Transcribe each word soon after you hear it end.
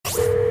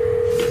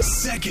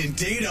Second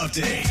date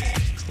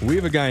update. We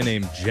have a guy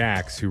named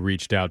Jax who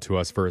reached out to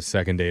us for a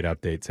second date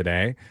update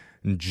today.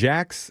 And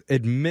Jax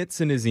admits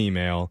in his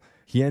email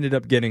he ended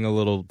up getting a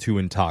little too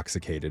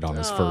intoxicated on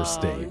his first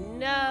date.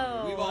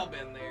 No. We've all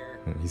been there.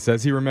 He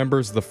says he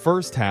remembers the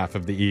first half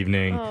of the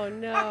evening, Oh,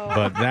 no.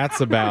 but that's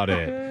about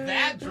it.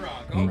 That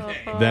drunk.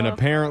 Okay. Then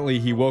apparently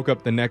he woke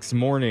up the next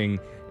morning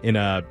in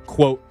a,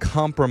 quote,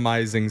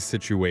 compromising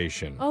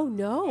situation. Oh,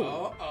 no.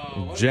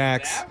 Uh-oh. What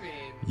Jax, does that mean?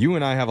 you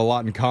and I have a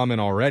lot in common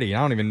already. I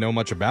don't even know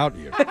much about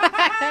you.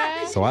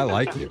 So I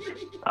like you.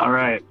 All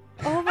right.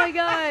 Oh, my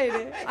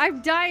God.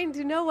 I'm dying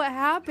to know what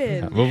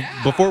happened. Well,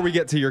 before we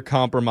get to your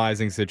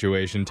compromising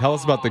situation, tell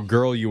us about the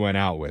girl you went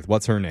out with.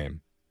 What's her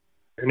name?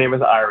 Her name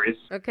is Iris.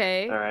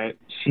 Okay. All right.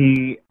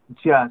 She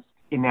just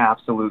an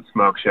absolute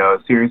smoke show.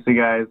 Seriously,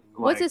 guys.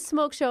 What's a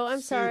smoke show? I'm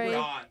Super sorry.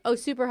 hot. Oh,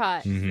 super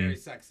hot. Very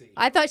sexy.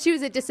 I thought she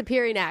was a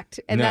disappearing act,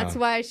 and No. that's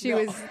why she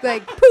was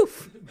like,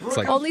 poof, It's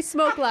like, only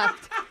smoke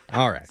left.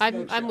 all right.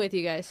 I'm with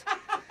you guys.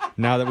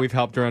 Now that we've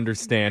helped her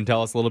understand,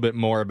 tell us a little bit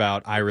more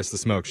about Iris the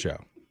Smoke Show.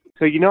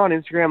 So, on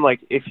Instagram, like,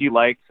 if you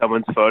like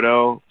someone's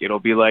photo, it'll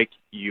be like,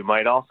 you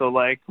might also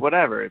like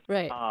whatever.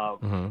 Right.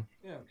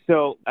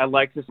 So I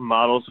liked this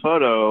model's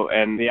photo,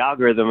 and the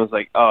algorithm was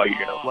like, oh,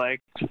 you're going to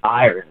like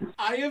Iris.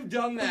 I have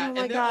done that, Oh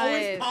my and there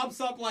always God.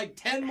 pops up like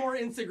 10 more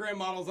Instagram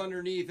models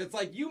underneath. It's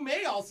like, you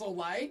may also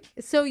like.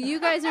 So you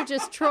guys are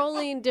just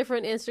trolling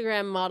different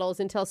Instagram models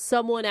until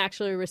someone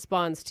actually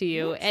responds to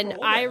you, and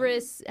Troll them.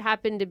 Iris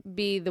happened to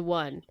be the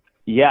one.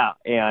 Yeah,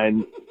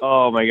 and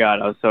oh my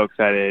God, I was so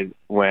excited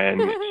when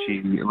she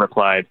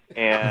replied.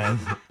 And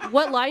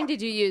What line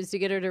did you use to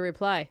get her to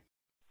reply?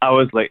 I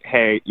was like,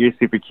 hey, you're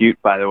super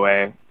cute, by the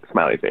way.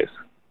 Smiley face.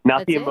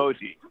 Not the That's it?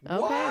 emoji. Okay.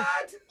 What?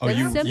 Oh, That's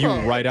you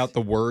simple. write out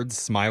the words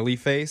smiley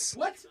face?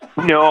 What?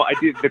 No, I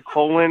did the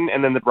colon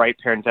and then the right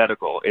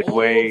parenthetical. It's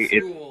Old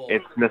school.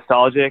 it's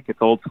nostalgic.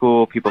 It's old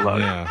school. People love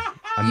it. Yeah.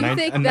 A, You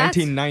think that's-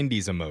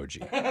 1990s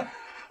emoji.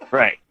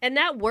 Right. And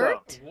that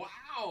worked?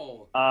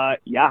 Wow.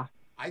 Yeah.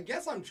 I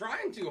guess I'm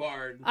trying too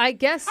hard. I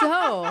guess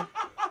so.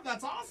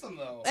 That's awesome,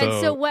 though. And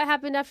So- so what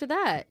happened after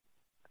that?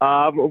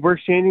 We're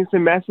exchanging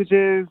some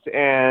messages,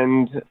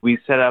 and we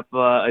set up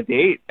a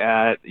date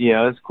at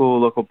this cool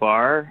local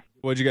bar.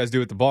 What'd you guys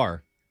do at the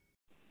bar?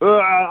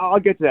 I'll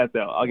get to that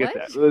though. I'll get to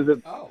What? that. It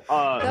was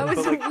Oh. That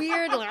was but, like,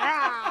 weird.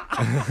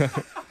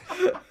 Ah.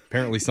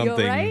 Apparently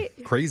something right?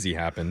 crazy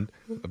happened.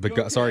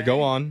 But sorry,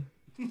 go on.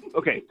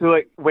 okay. So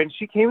like when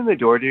she came in the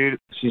door, dude,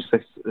 she's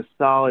like a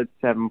solid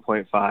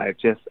 7.5,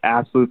 just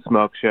absolute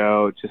smoke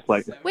show, just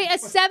like Wait, a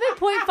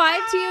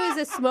 7.5 to you is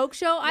a smoke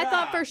show? I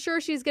thought Yeah. for sure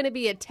she's going to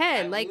be a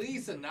 10. At Like,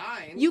 least a 9.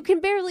 you can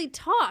barely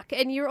talk,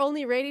 and you're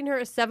only rating her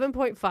a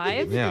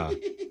 7.5? Yeah.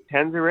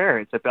 10s are rare.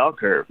 It's a bell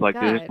curve. Like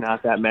there's God.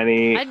 not that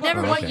many. I'd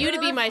never want Okay. you to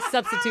be my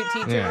substitute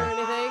teacher Yeah. or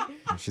anything.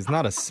 She's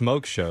not a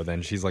smoke show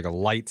then. She's like a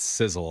light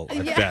sizzle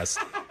at Yeah. best.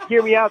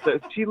 Hear me out though.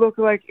 She looked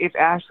like if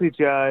Ashley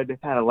Judd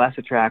had a less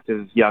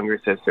attractive younger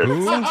sister.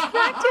 Who?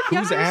 Attractive Who's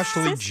younger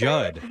Ashley sister?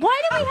 Judd?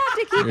 Why do we have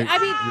to keep... I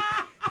mean,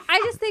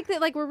 I just think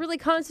that, like, we're really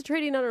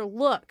concentrating on her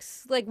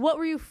looks. Like, what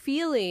were you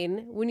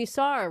feeling when you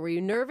saw her? Were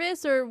you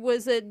nervous, or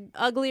was it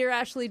uglier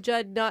Ashley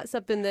Judd not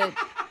something that...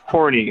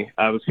 Horny.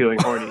 I was feeling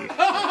horny. Hey,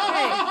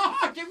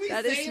 Can we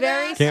that say is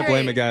very that? Can't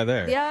blame a straight. guy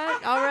there. Yeah,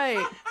 all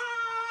right.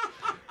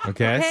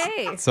 Okay.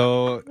 Okay.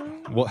 So,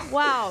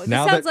 Wow, this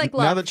now sounds that like now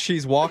love. that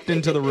she's walked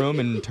into the room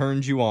and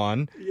turned you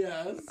on,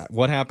 Yes.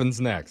 what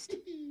happens next?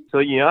 So,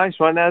 I just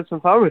wanted to have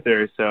some fun with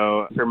her.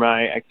 So for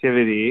my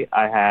activity,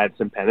 I had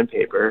some pen and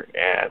paper,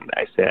 and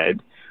I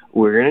said,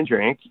 we're going to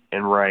drink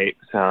and write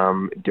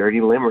some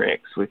dirty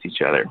limericks with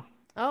each other.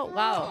 Oh,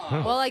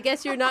 wow. Well, I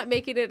guess you're not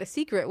making it a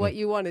secret what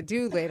you want to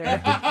do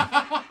later.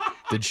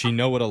 Did she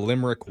know what a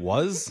limerick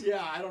was?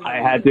 Yeah, I don't know. I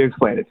had to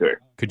explain it to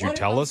her. Could you What-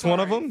 tell I'm us one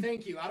of sorry. them?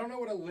 Thank you. I don't know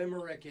what a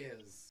limerick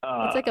is.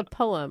 It's like a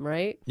poem,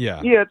 right?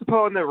 Yeah. Yeah, it's a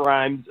poem that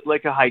rhymes.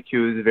 Like a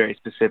haiku is a very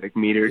specific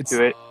meter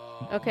to it.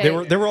 Okay.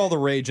 They were all the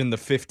rage in the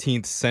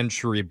 15th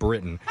century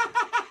Britain.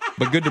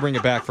 But good to bring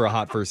it back for a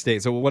hot first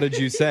date. So what did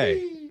you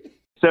say?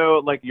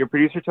 So, like, your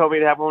producer told me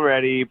to have one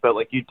ready, but,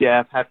 like, you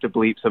have to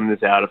bleep some of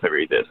this out if I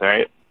read this, all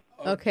right?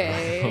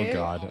 Okay. Oh,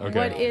 God. Okay.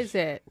 What is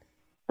it?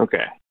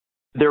 Okay.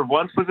 There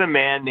once was a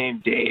man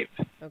named Dave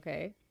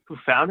Okay. who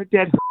found a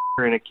dead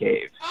in a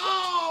cave.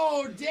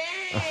 Oh,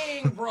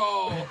 dang,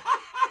 bro.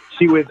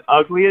 She was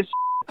ugly as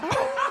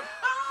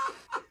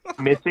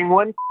missing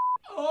one,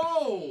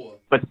 Oh.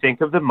 but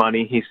think of the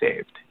money he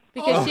saved.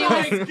 Because she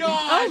my was...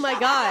 gosh. Oh, my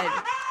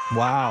God.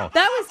 Wow.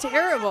 That was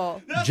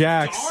terrible. That's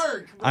Jax.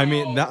 dark, bro. I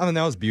mean, that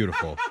was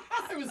beautiful.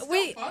 It was so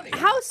Wait, funny.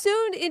 how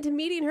soon into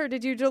meeting her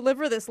did you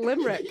deliver this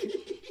limerick?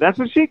 That's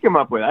what she came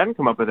up with. I didn't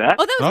come up with that.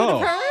 Oh, that was one Oh.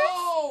 of hers?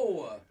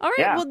 Oh. All right,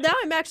 Yeah. well, now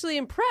I'm actually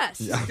impressed.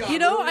 Yeah. You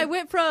know, I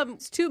went from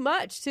it's too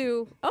much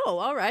to, oh,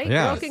 all right.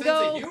 Yeah. Girl can Sense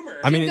of go, humor.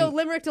 I mean, go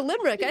limerick to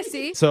limerick. I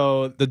see.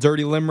 so the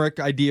dirty limerick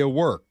idea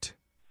worked.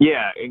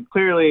 Yeah, and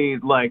clearly,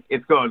 like,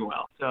 it's going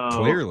well. So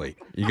Clearly.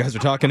 You guys are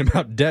talking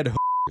about dead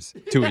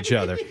to each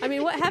other. I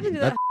mean, what happened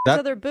to That- that that-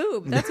 other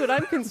boob? That's what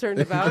I'm concerned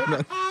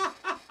about.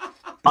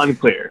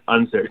 Unclear,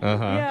 uncertain.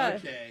 Uh-huh. Yeah.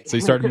 Okay. So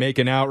you started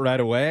making out right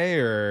away,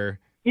 or?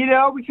 You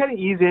know, we kind of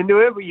eased into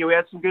it, but we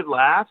had some good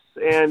laughs,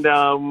 and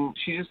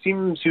she just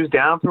seemed she was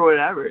down for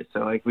whatever.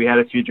 So, like, we had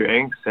a few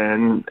drinks,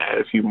 and I had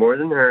a few more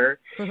than her.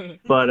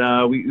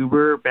 But we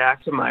Uber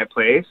back to my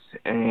place,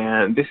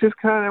 and this is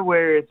kind of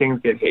where things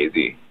get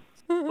hazy.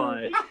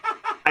 But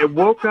I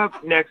woke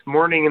up next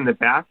morning in the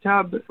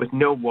bathtub with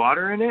no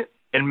water in it,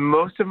 and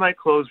most of my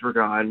clothes were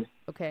gone.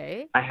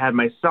 Okay. I had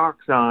my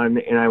socks on,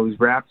 and I was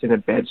wrapped in a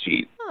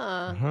bedsheet.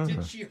 Huh.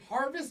 Did she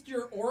harvest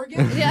your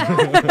organs?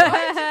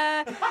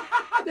 Yeah.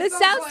 This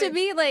sounds Sounds to like-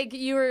 me like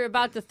you were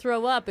about to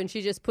throw up and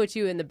she just put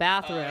you in the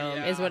bathroom,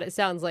 yeah. is what it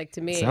sounds like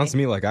to me. Sounds to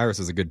me like Iris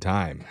is a good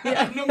time.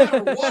 No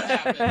matter what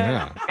happened.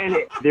 Yeah. And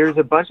there's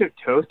a bunch of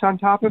toast on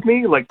top of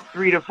me, like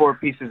 3 to 4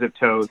 pieces of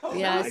toast.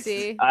 Yeah,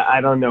 see?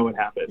 I don't know what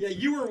happened. Yeah,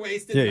 you were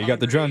wasted. Yeah, you got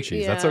the hungry. drum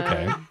cheese. That's Yeah.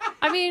 okay.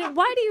 I mean,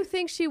 why do you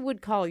think she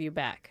would call you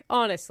back?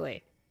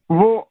 Honestly.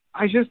 Well,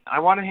 I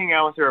want to hang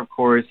out with her, of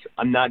course.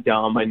 I'm not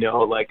dumb. I know,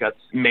 like, that's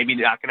maybe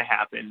not going to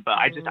happen. But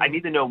I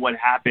need to know what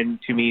happened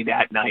to me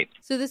that night.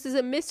 So this is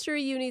a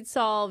mystery you need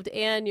solved,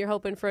 and you're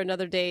hoping for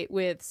another date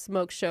with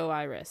Smoke Show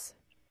Iris.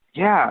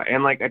 Yeah,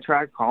 and, like, I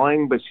tried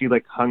calling, but she,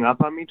 like, hung up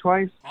on me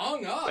twice.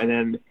 Hung up. And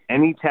then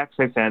any text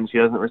I send, she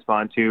doesn't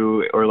respond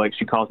to, or, like,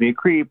 she calls me a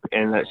creep,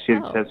 and that she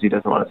Oh. says she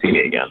doesn't want to see me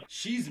again.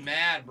 She's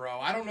mad, bro.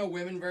 I don't know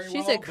women very well.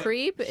 She's a but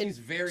creep, and she's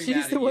very she's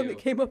mad the at one you. that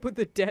came up with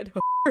the dead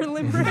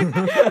limerick.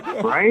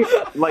 Right?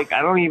 Like,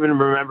 I don't even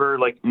remember,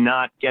 like,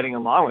 not getting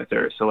along with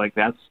her. So, like,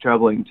 that's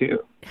troubling, too.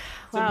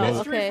 It's a Wow,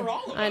 mystery okay. for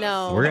all of I us.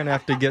 know. We're going to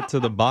have to get to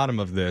the bottom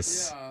of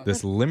this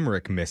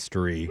limerick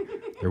mystery.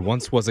 There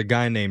once was a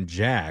guy named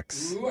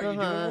Jax Ooh, are you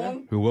doing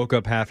one? who woke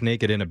up half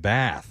naked in a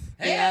bath.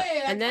 Hey, Yeah,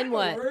 that and then kinda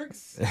what?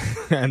 Works.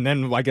 And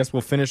then I guess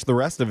we'll finish the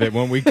rest of it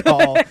when we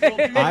call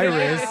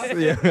Iris.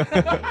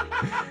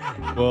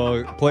 Yeah.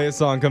 We'll play a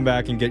song, come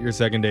back, and get your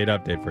second date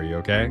update for you,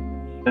 okay?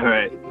 All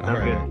right. All Sounds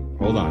right. good.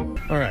 Hold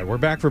on. All right, we're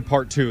back for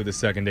part 2 of the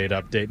second date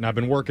update, and I've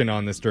been working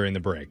on this during the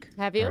break.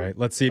 Have you? All right,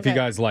 let's see if you Okay.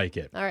 guys like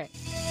it. All right.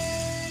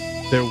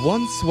 There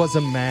once was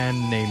a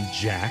man named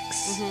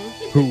Jax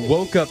Mm-hmm. who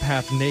woke up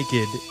half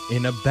naked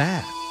in a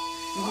bath.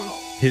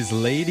 Mm-hmm. His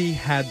lady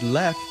had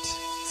left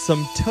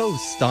some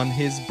toast on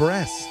his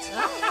breast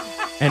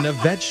and a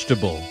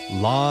vegetable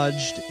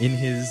lodged in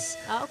his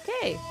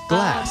Okay.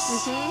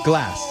 glass. Mhm.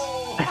 Glass.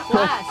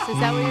 Glass. Is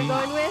that what you're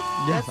going with?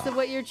 Yeah. That's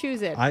what you're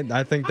choosing.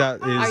 I think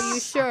that is. Are you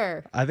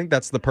sure? I think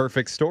that's the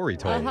perfect story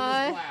told.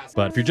 Uh-huh. Glass.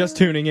 But if you're just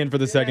tuning in for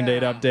the second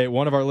date Yeah. update,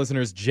 one of our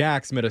listeners,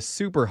 Jax, met a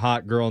super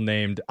hot girl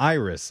named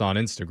Iris on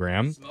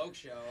Instagram. Smoke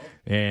show.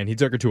 And he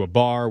took her to a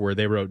bar where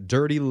they wrote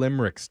dirty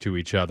limericks to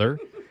each other.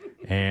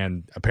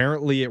 And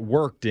apparently it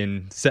worked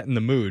in setting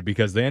the mood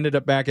because they ended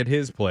up back at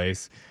his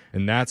place.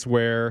 And that's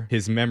where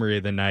his memory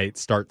of the night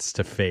starts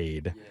to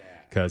fade.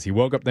 Because he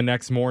woke up the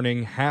next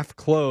morning half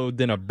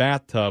clothed in a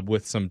bathtub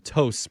with some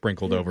toast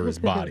sprinkled over his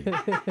body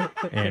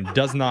and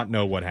does not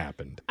know what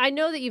happened. I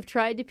know that you've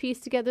tried to piece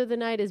together the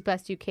night as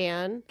best you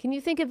can. Can you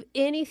think of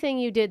anything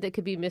you did that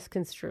could be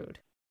misconstrued?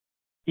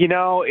 You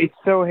know, it's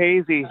so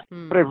hazy,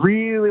 Hmm. but I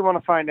really want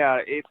to find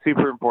out. It's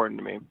super important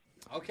to me.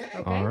 Okay.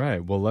 All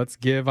right. Well, let's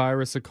give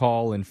Iris a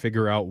call and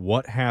figure out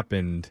what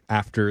happened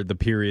after the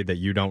period that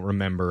you don't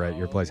remember at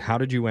your place. How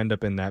did you end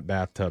up in that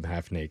bathtub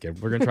half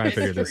naked? We're going to try and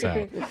figure this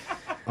out.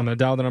 I'm going to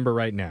dial the number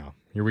right now.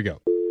 Here we go.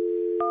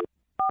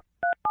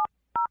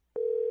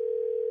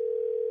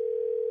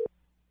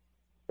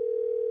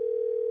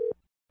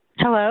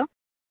 Hello?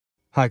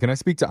 Hi, can I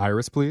speak to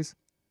Iris, please?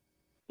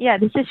 Yeah,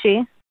 this is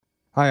she.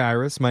 Hi,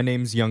 Iris. My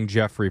name's Young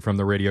Jeffrey from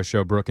the radio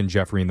show Brooke and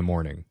Jeffrey in the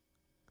Morning.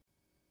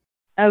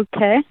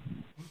 Okay.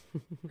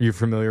 Are you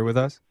familiar with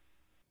us?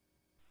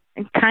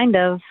 Kind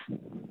of.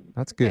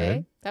 That's good.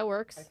 Okay, that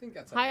works. I think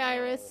that's a Hi, no.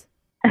 Iris.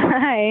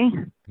 Hi.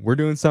 We're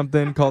doing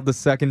something called the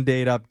second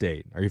date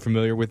update. Are you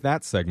familiar with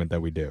that segment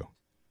that we do?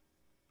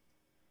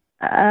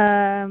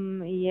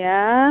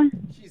 Yeah.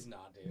 She's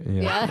not,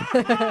 dude.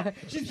 Yeah.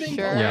 She's being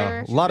Sure.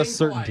 Yeah, a She's lot of being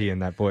certainty polite. in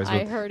that voice. I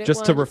But heard it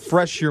just to once.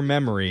 refresh your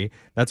memory,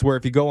 that's where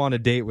if you go on a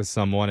date with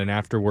someone and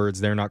afterwards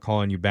they're not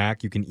calling you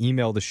back, you can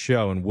email the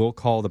show and we'll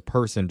call the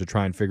person to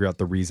try and figure out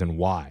the reason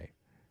why.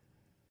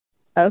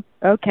 Oh,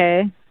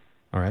 okay.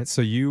 All right,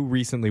 so you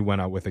recently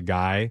went out with a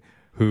guy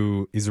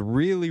who is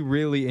really,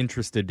 really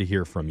interested to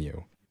hear from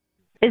you.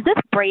 Is this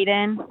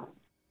Brayden?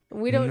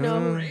 We don't know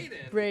who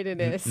Brayden. Brayden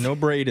is. No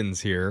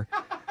Braden's here.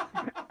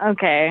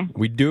 Okay.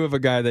 We do have a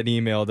guy that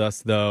emailed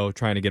us, though,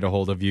 trying to get a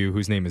hold of you,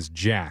 whose name is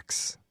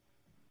Jax.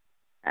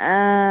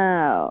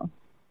 Oh.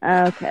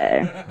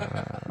 Okay.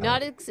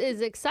 Not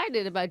as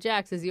excited about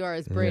Jax as you are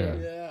as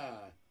Brayden. Yeah.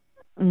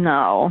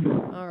 No.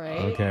 All right.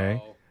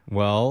 Okay.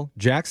 Well,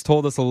 Jax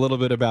told us a little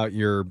bit about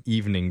your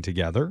evening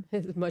together.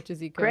 As much as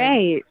he could.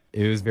 Great.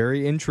 It was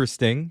very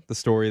interesting, the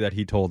story that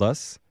he told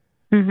us.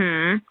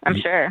 I'm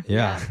sure.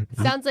 Yeah.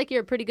 Sounds like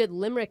you're a pretty good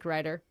limerick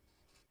writer.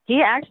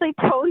 He actually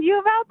told you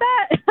about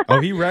that? Oh,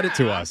 he read it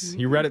to us.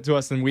 He read it to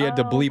us, and we had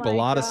to Oh bleep a my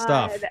lot of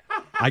stuff. God.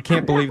 I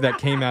can't believe that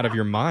came out of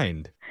your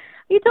mind.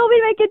 He told me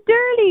to make it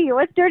dirty.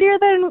 What's dirtier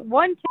than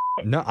one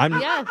No,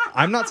 Yeah.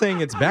 I'm not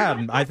saying it's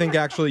bad. I think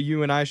actually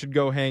you and I should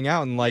go hang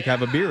out and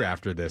have a beer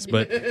after this.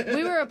 But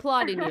We were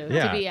applauding you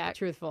Yeah. to be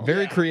truthful.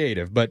 very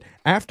creative. But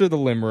after the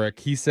limerick,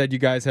 he said you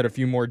guys had a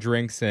few more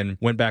drinks and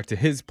went back to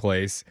his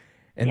place.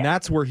 And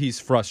that's where he's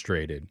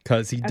frustrated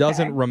because he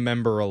doesn't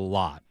remember a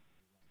lot.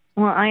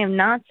 Well, I am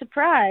not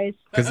surprised.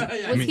 Was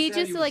he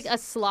just like a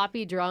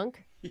sloppy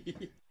drunk?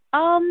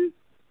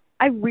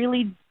 I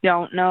really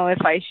don't know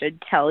if I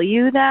should tell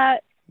you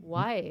that.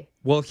 Why?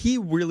 Well, he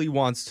really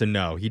wants to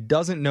know. He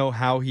doesn't know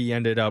how he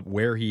ended up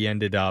where he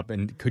ended up.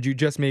 And could you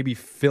just maybe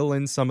fill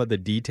in some of the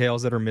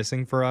details that are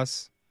missing for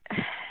us?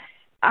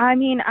 I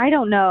mean, I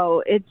don't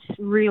know. It's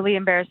really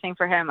embarrassing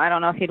for him. I don't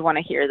know if he'd want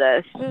to hear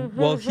this.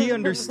 Well, he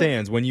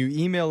understands. When you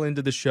email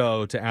into the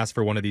show to ask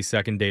for one of these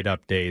second date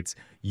updates,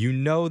 you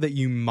know that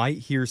you might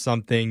hear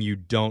something you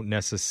don't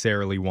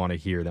necessarily want to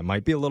hear. That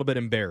might be a little bit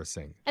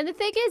embarrassing. And the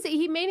thing is,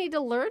 he may need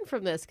to learn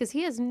from this because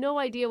he has no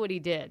idea what he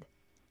did.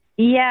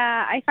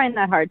 Yeah, I find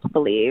that hard to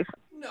believe.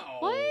 No.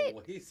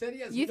 What? He said he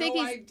has You think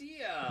no he's-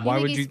 idea. You Why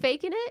think would he's you-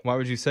 faking it? Why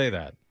would you say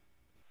that?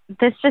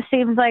 This just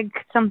seems like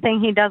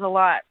something he does a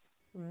lot.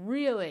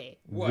 Really?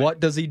 What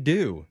does he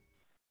do?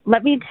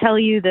 Let me tell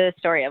you the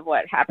story of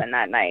what happened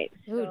that night.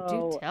 Ooh,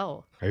 So- do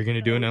tell. Are you going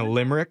to do it in a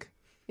limerick?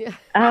 Yeah.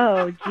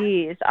 Oh,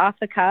 geez. Off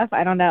the cuff?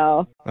 I don't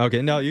know.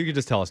 Okay, no, you can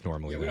just tell us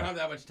normally. We don't then.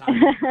 have that much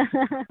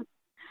time.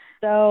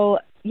 So,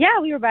 yeah,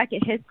 we were back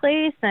at his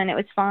place, and it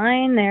was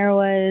fine. There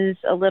was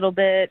a little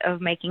bit of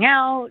making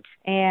out,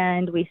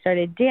 and we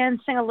started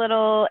dancing a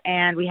little,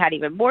 and we had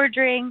even more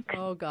drinks.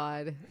 Oh,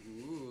 God.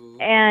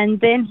 And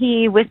then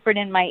he whispered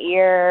in my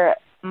ear,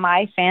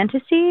 my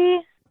fantasy.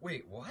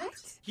 Wait,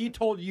 what? He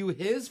told you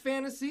his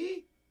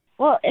fantasy?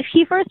 Well, if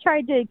he first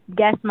tried to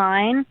guess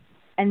mine,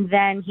 and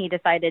then he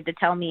decided to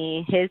tell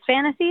me his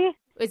fantasy.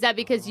 Is that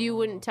because you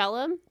wouldn't tell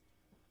him?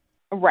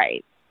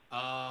 Right.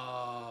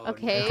 Oh.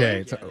 Okay.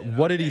 Okay, so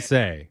what did he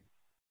say?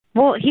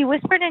 Well, he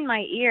whispered in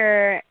my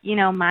ear,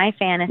 my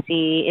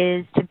fantasy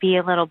is to be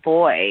a little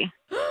boy.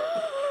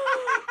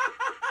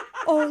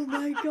 Oh,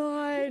 my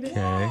God.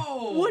 Okay.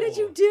 What did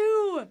you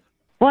do?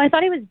 Well, I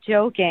thought he was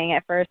joking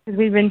at first because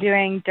we've been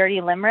doing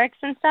dirty limericks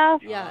and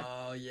stuff. Yeah.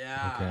 Oh,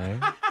 yeah.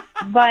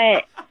 Okay.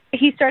 But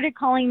he started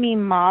calling me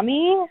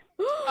mommy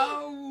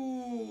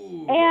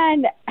Oh.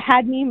 and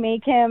had me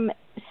make him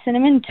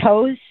cinnamon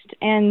toast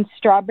and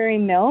strawberry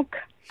milk.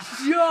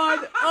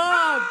 Shut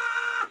up.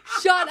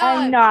 Shut up.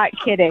 I'm not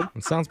kidding.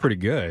 It sounds pretty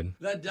good.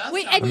 That does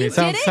Wait, sound and I mean, you it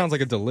sounds, did it? sounds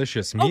like a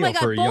delicious Oh meal my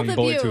God, for a both young of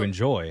boy you. to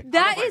enjoy.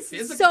 That Like is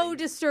physically. so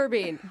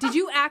disturbing. Did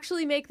you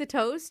actually make the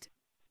toast?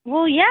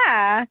 Well,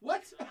 yeah.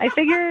 What? I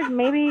figured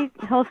maybe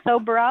he'll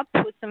sober up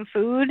with some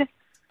food.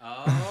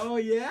 Oh,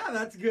 yeah,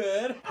 that's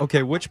good.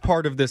 Okay, which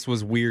part of this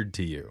was weird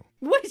to you?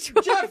 Which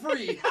one?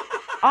 Jeffrey.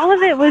 All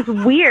of it was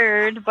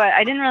weird, but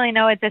I didn't really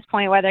know at this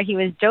point whether he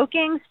was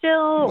joking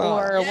still Well,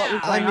 or what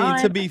was I going mean,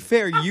 on. to be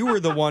fair, you were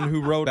the one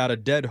who wrote about a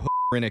dead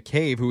in a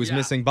cave who was Yeah.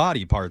 missing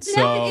body parts. That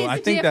So is I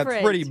think that's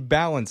different. pretty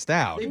balanced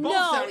out. They both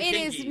No, sound it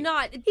is kinky.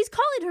 not. He's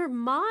calling her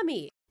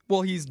mommy.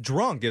 Well, he's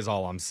drunk is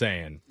all I'm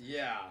saying.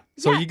 Yeah.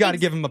 So Yeah, you got to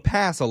ex- give him a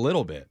pass a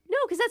little bit. No,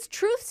 because that's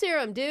truth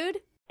serum, dude.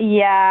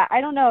 Yeah,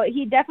 I don't know.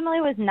 He definitely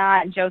was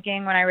not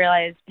joking when I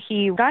realized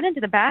he got into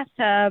the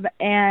bathtub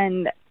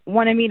and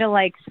wanted me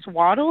to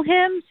swaddle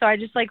him, so I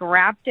just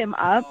wrapped him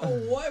up. Oh,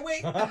 what?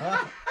 Wait.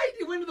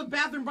 He went to the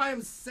bathroom by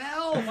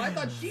himself. I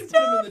thought she put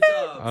him in the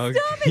tub. Okay.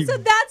 Stop it. So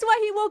that's why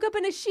he woke up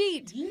in a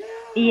sheet. Yeah.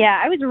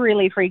 Yeah, I was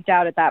really freaked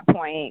out at that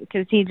point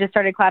because he just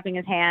started clapping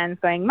his hands,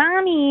 going,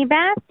 "Mommy,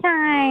 bath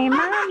time!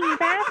 Mommy,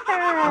 bath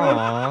time!"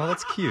 Aw,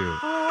 that's cute.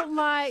 Oh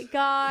my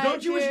God.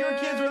 Don't you wish your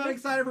kids were dude. that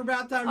excited for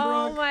bath time,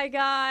 Oh Brooke? my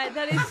God.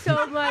 That is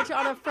so much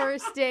on a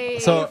first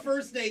date. So- On the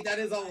first date, that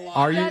is a lot.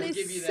 Are you- that I'll give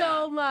is you that.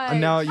 so much.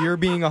 Now, you're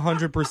being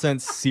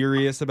 100%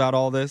 serious about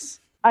all this?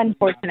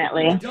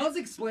 Unfortunately. It does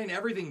explain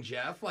everything,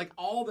 Jeff.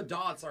 All the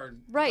dots are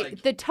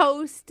Right. The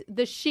toast,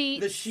 the sheet.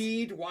 the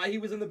sheet, why he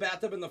was in the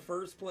bathtub in the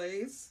first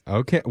place.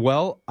 Okay,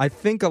 well, I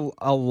think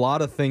a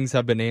lot of things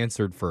have been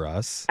answered for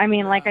us. I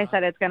mean, like I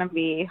said, it's going to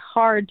be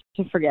hard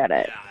to forget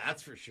it. Yeah,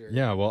 that's for sure.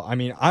 Yeah, well, I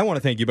mean, I want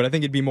to thank you, but I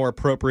think it'd be more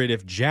appropriate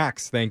if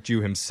Jax thanked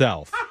you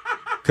himself.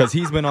 Because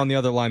he's been on the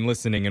other line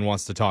listening and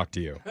wants to talk to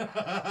you.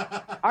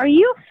 Are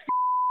you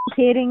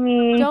kidding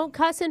me? Don't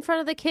cuss in front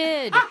of the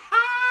kid.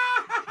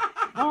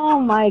 Oh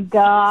my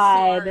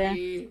God.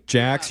 Sorry.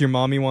 Jax, your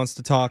mommy wants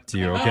to talk to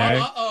you, okay?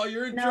 Uh-oh,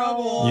 you're in No.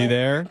 trouble. You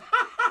there?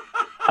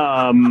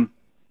 I'm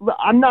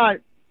not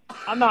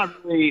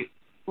really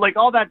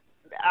all that.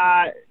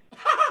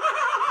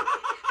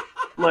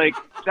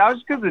 That was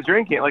just because of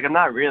drinking. I'm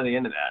not really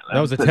into that. That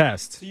was a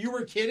test. So you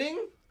were kidding?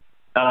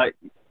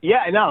 Yeah,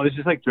 I know. I was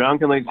just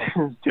drunk and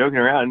just joking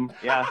around.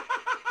 Yeah.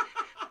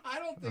 I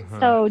don't think so.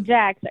 So,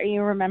 Jax, are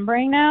you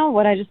remembering now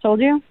what I just told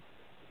you?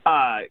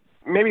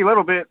 Maybe a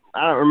little bit.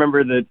 I don't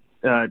remember the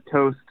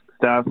toast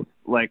stuff.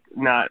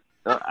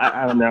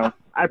 I don't know.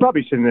 I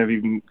probably shouldn't have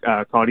even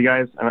called you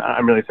guys.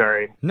 I'm really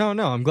sorry. No,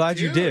 I'm glad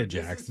you Dude, did,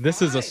 this Jax. is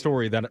This is a fine.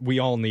 story that we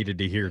all needed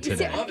to hear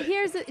today.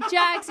 Here's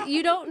Jax.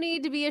 You don't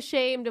need to be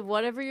ashamed of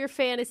whatever your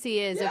fantasy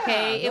is. Yeah,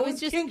 okay, no it was one's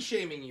just kink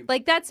shaming you.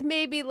 like that's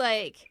maybe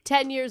like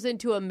 10 years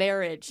into a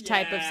marriage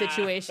type of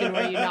situation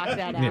where you knock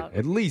that Yeah, out.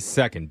 at least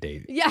second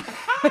date. Yeah.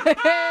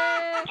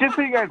 Just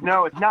so you guys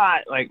know, it's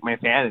not like my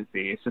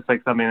fantasy. It's just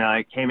like something that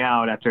like came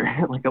out after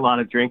like a lot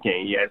of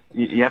drinking.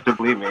 You have to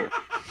believe me.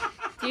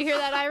 Do you hear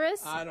that,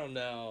 Iris? I don't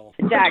know.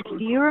 Jack,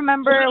 do you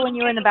remember when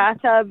you were in the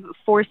bathtub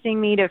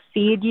forcing me to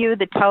feed you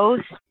the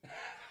toast?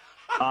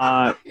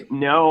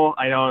 No,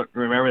 I don't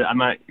remember that. I'm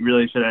not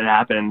really sure that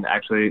happened,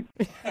 actually.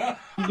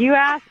 You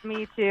asked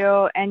me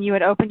to, and you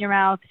would open your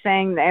mouth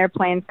saying the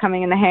airplane's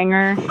coming in the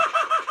hangar.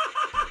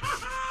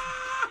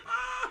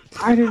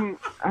 I didn't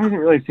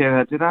really say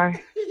that, did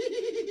I?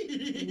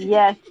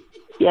 Yes,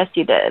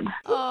 you did.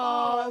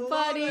 Oh,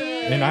 buddy.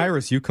 And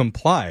Iris, you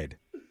complied.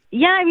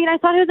 Yeah, I mean, I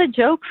thought it was a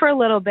joke for a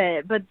little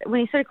bit, but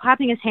when he started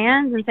clapping his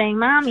hands and saying,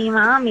 Mommy,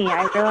 Mommy,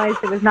 I realized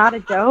it was not a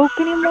joke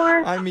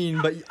anymore. I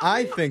mean, but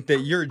I think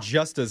that you're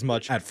just as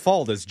much at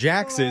fault as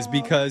Jax is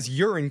because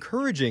you're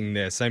encouraging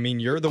this. I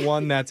mean, you're the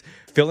one that's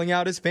filling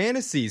out his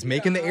fantasies,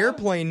 making the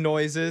airplane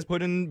noises,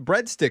 putting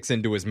breadsticks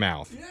into his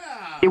mouth.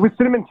 Yeah. It was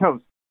cinnamon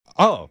toast.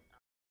 Oh.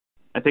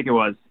 I think it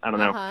was. I don't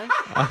know.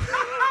 Uh-huh.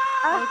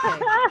 Okay.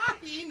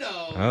 He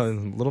knows. Oh, a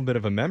little bit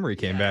of a memory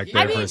came back he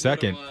there knows for a what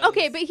second. it was.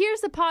 Okay, but here's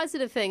the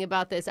positive thing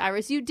about this,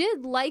 Iris. You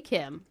did like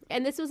him,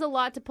 and this was a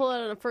lot to pull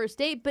out on a first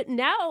date, but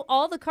now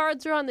all the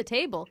cards are on the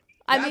table.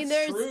 I mean,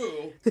 That's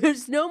true.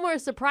 there's no more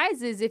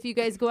surprises if you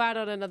guys go out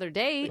on another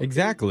date.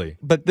 Exactly.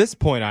 But at this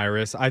point,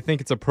 Iris, I think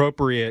it's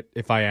appropriate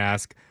if I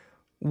ask,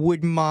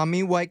 would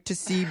Mommy like to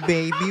see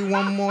Baby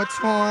one more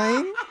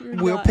time?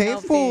 We'll not pay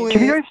helping. for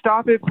Can you it. guys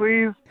stop it,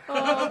 please?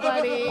 Oh,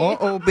 buddy.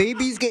 Uh-oh,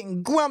 Baby's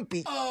getting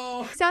grumpy.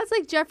 Oh. Sounds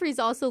like Jeffrey's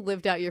also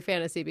lived out your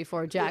fantasy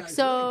before, Jack. Yeah, he's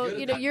so, really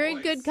good at that you're in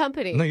voice. good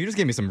company. No, you just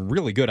gave me some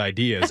really good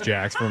ideas,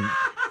 Jax, from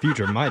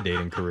future of my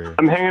dating career.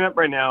 I'm hanging up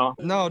right now.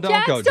 No, don't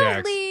Jax, go, don't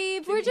Jax.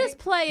 leave. We're just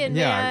playing,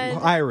 Yeah, man.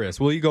 Iris,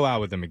 will you go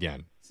out with him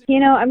again? You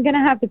know, I'm going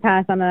to have to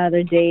pass on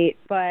another date,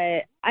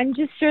 but I'm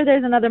just sure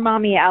there's another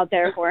mommy out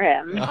there for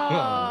him.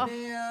 Aw.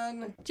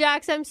 Man.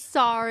 Jax, I'm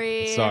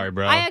sorry. Sorry,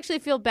 bro. I actually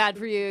feel bad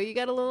for you. You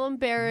got a little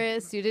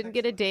embarrassed. You didn't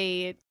get a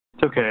date.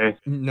 It's okay.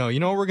 No,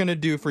 you know what we're going to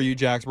do for you,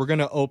 Jax? We're going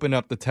to open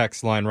up the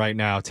text line right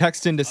now.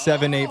 Text into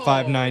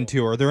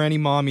 78592. Are there any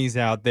mommies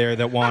out there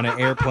that want to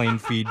airplane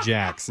feed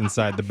Jax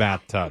inside the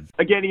bathtub?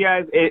 Again, you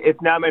guys,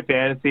 it's not my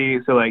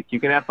fantasy, so, like,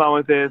 you can have fun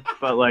with this,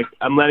 but, like,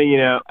 I'm letting you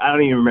know, I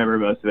don't even remember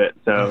most of it,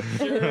 so.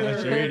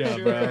 Sure you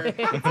don't, bro.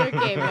 It's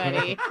okay,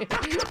 buddy.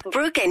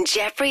 Brooke and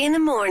Jeffrey in the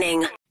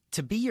morning.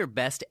 To be your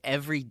best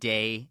every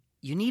day,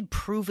 you need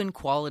proven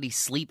quality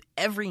sleep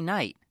every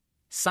night.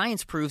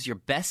 Science proves your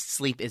best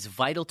sleep is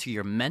vital to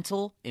your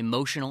mental,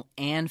 emotional,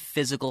 and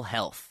physical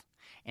health.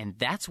 And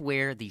that's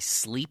where the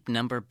Sleep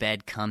Number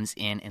bed comes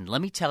in. And let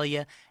me tell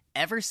you,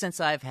 ever since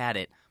I've had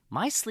it,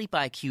 my sleep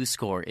IQ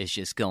score is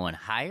just going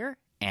higher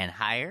and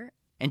higher.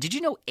 And did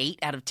you know 8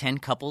 out of 10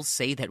 couples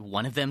say that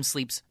one of them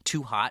sleeps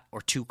too hot or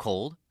too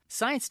cold?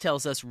 Science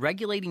tells us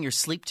regulating your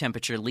sleep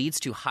temperature leads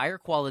to higher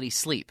quality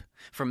sleep.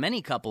 For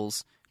many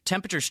couples,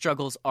 temperature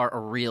struggles are a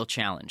real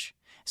challenge.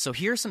 So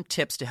here are some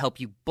tips to help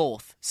you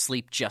both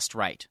sleep just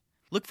right.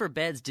 Look for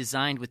beds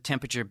designed with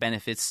temperature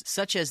benefits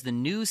such as the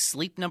new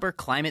Sleep Number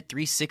Climate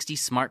 360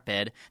 smart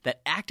bed that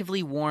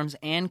actively warms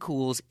and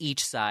cools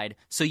each side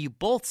so you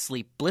both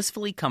sleep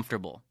blissfully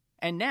comfortable.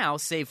 And now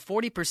save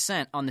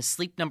 40% on the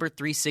Sleep Number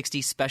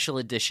 360 Special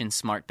Edition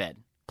smart bed.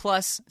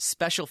 Plus,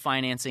 special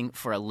financing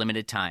for a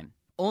limited time.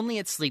 Only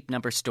at Sleep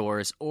Number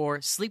stores or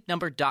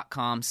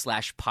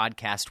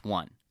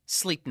sleepnumber.com/podcast1.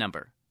 Sleep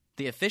Number,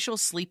 the official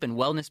sleep and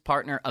wellness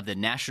partner of the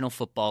National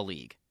Football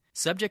League.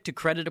 Subject to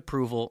credit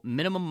approval,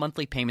 minimum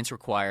monthly payments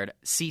required.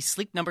 See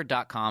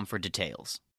sleepnumber.com for details.